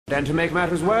And to make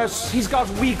matters worse, he's got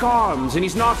weak arms, and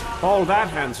he's not all that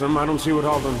handsome. I don't see what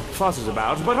all the fuss is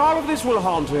about. But all of this will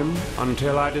haunt him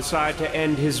until I decide to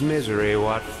end his misery.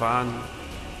 What fun.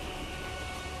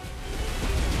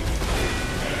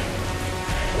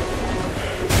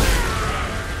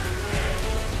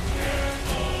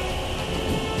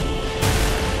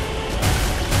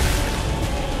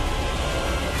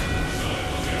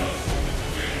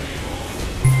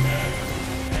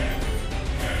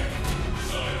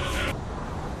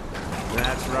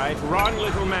 Right. Run,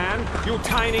 little man. You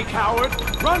tiny coward.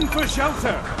 Run for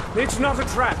shelter. It's not a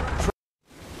trap.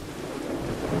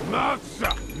 Monster,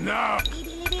 no.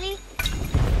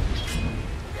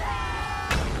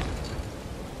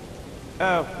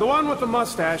 Oh, the one with the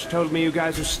mustache told me you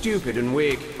guys are stupid and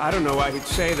weak. I don't know why he'd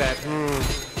say that.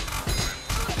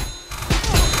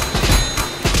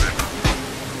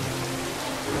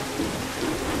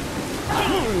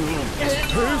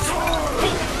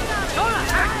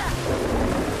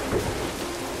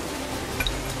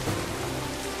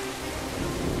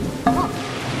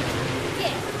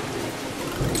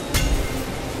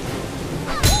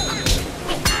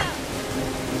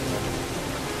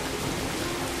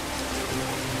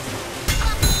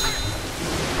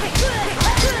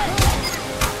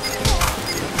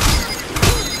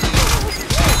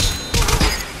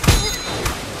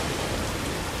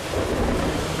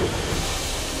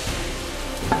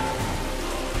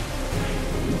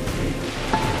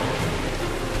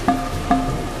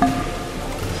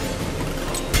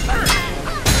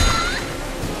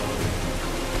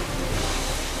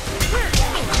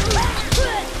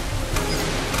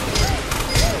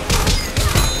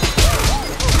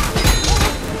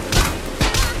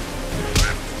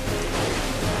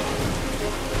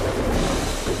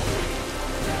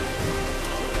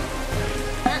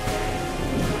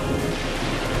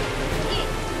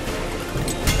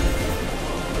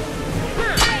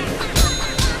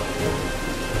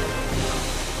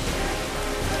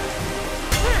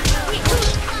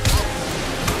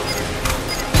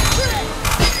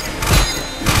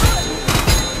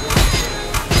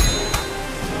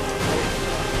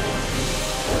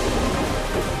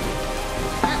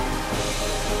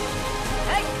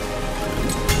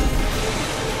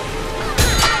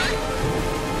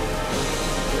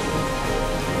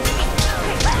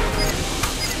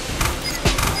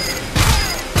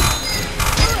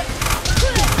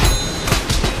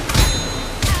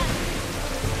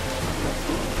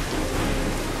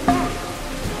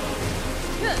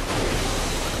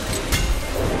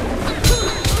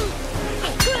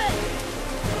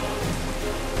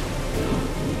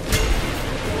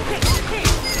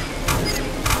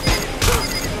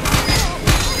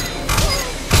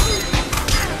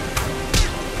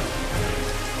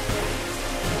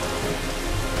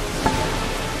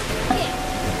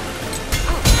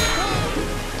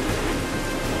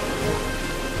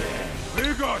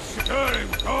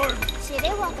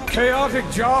 Chaotic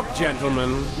job,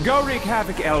 gentlemen. Go wreak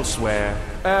havoc elsewhere.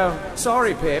 Oh,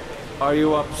 sorry, Pip. Are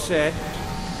you upset?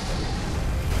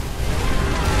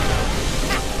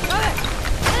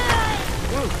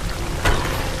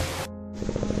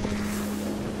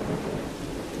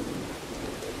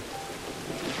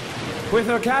 With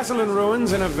her castle in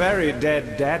ruins and a very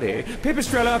dead daddy,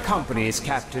 Pipistrella accompanies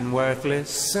Captain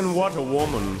Worthless. And what a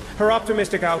woman. Her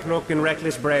optimistic outlook and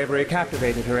reckless bravery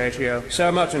captivated Horatio. So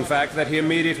much, in fact, that he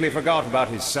immediately forgot about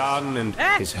his son and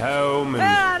his home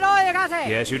and...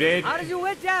 Yes, you did?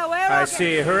 I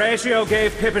see. Horatio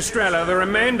gave Pipistrella the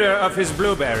remainder of his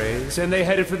blueberries, and they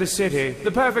headed for the city.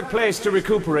 The perfect place to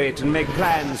recuperate and make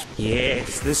plans.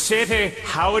 Yes, the city.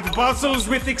 How it bustles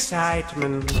with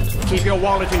excitement. Keep your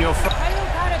wallet in your...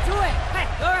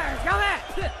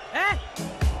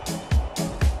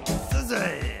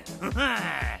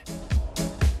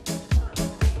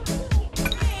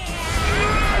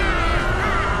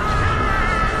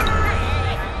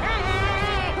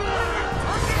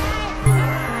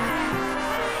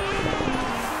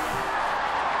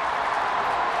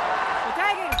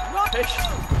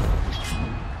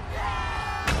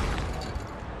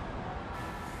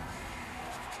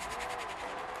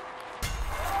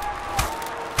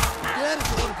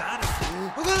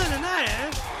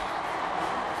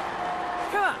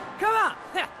 Come on!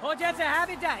 Hope you have a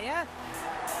happy day, yeah?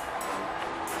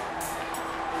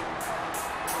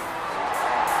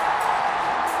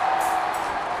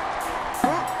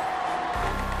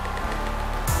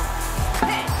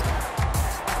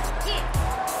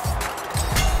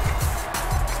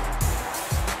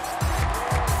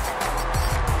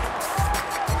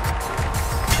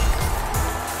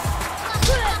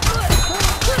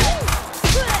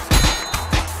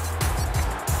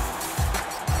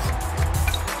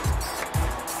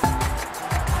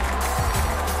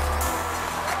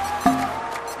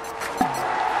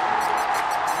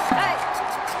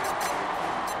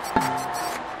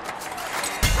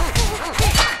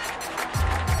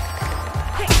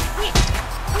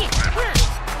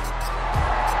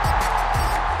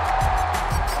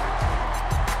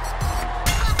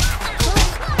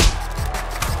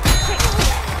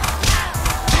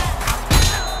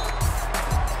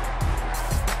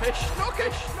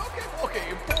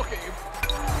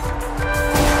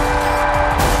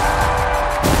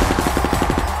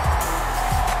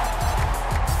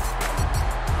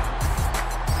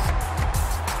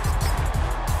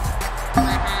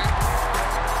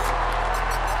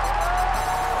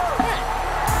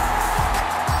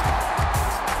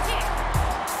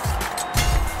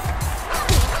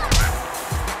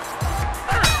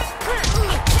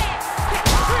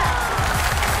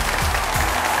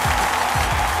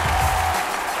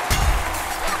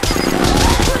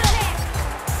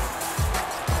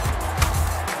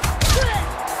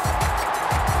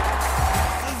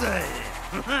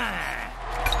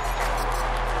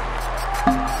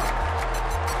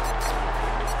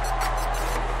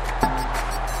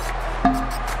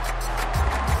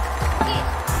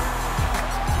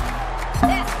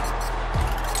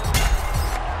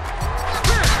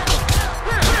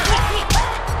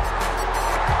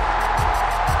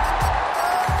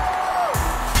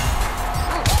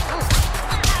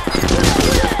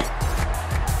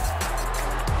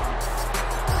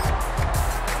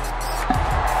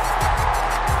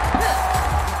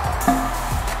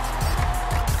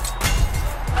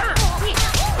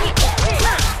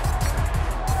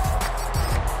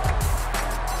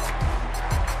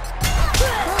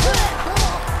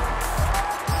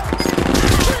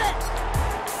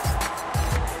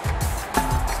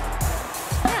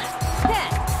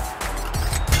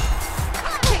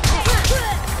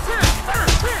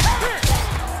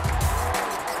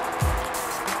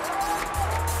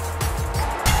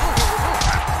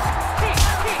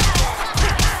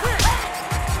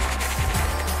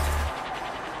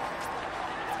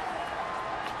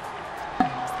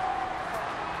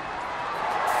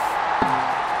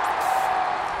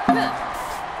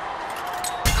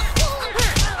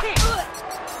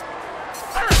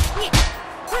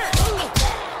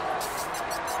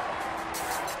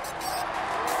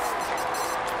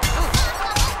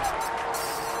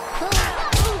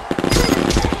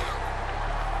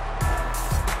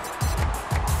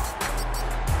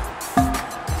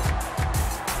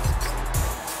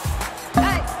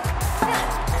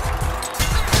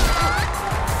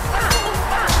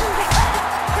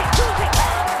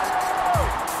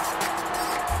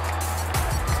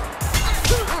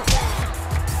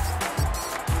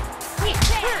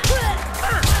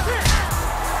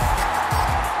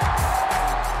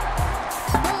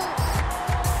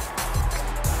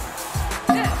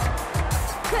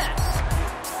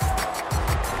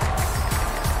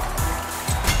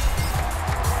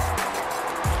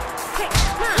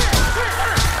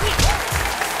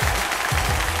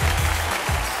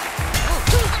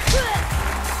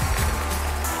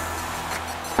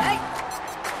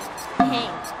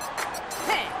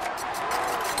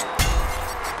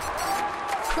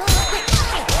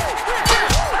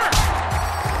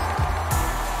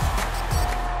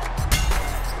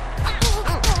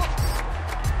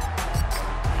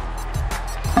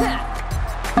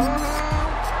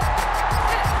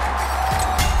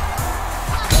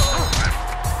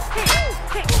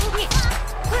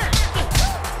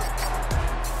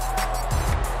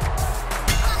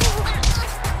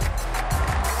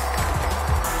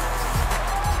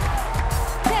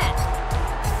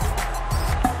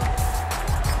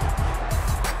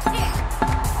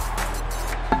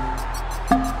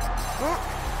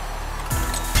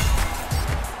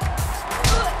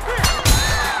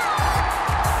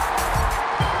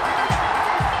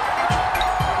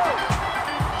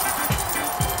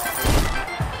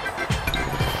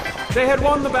 They had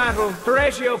won the battle.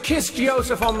 Horatio kissed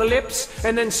Joseph on the lips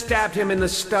and then stabbed him in the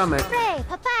stomach.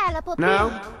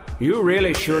 Now, you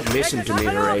really should listen to me,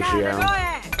 Horatio.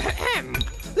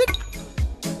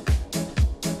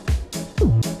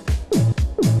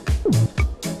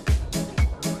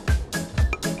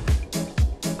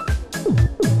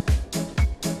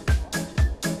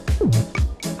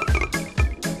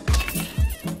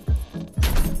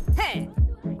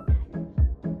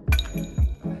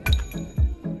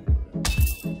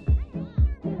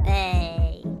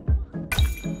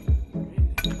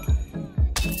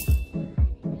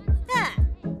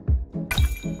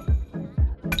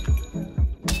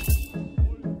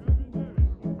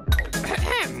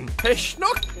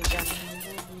 Schnuck!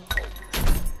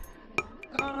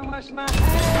 Gonna wash my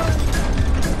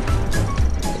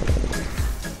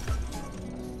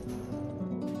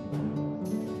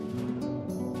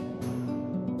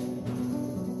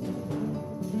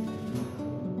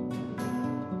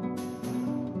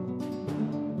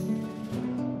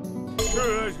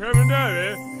Coming down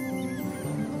here.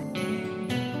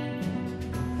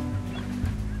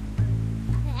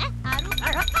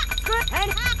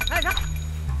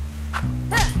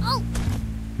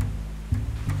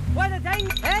 What a dang,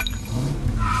 eh?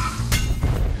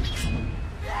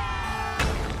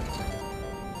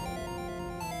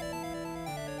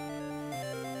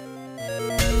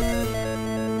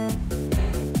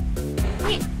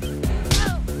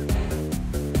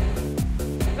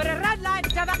 Put a red light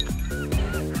to the...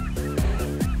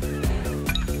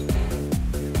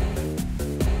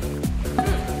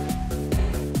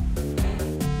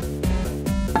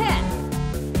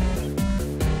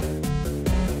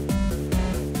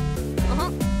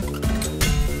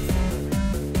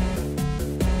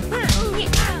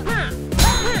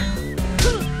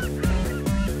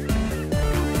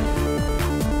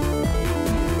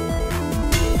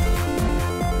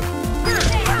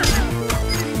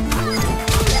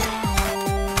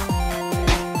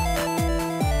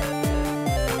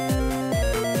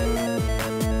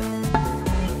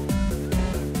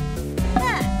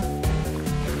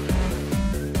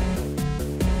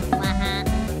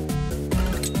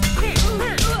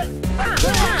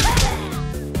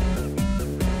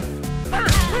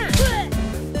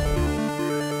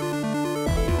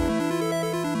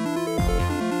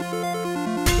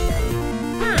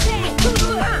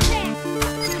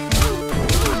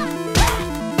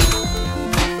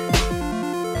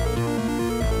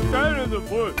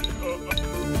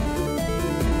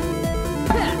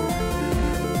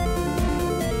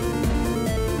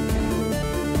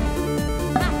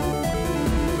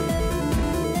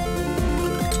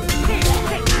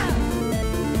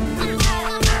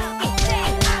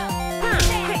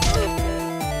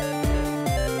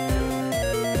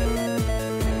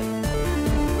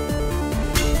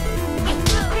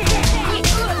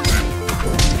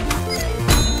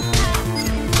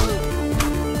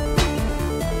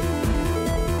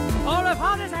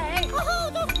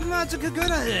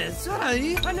 good at this.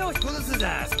 Sorry. I know. Well, this is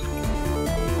ass.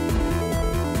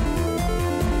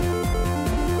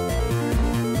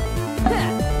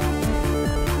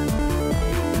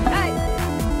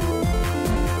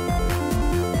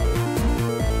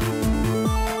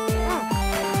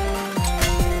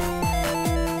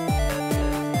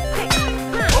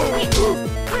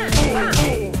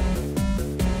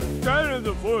 Stand in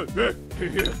the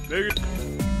foot.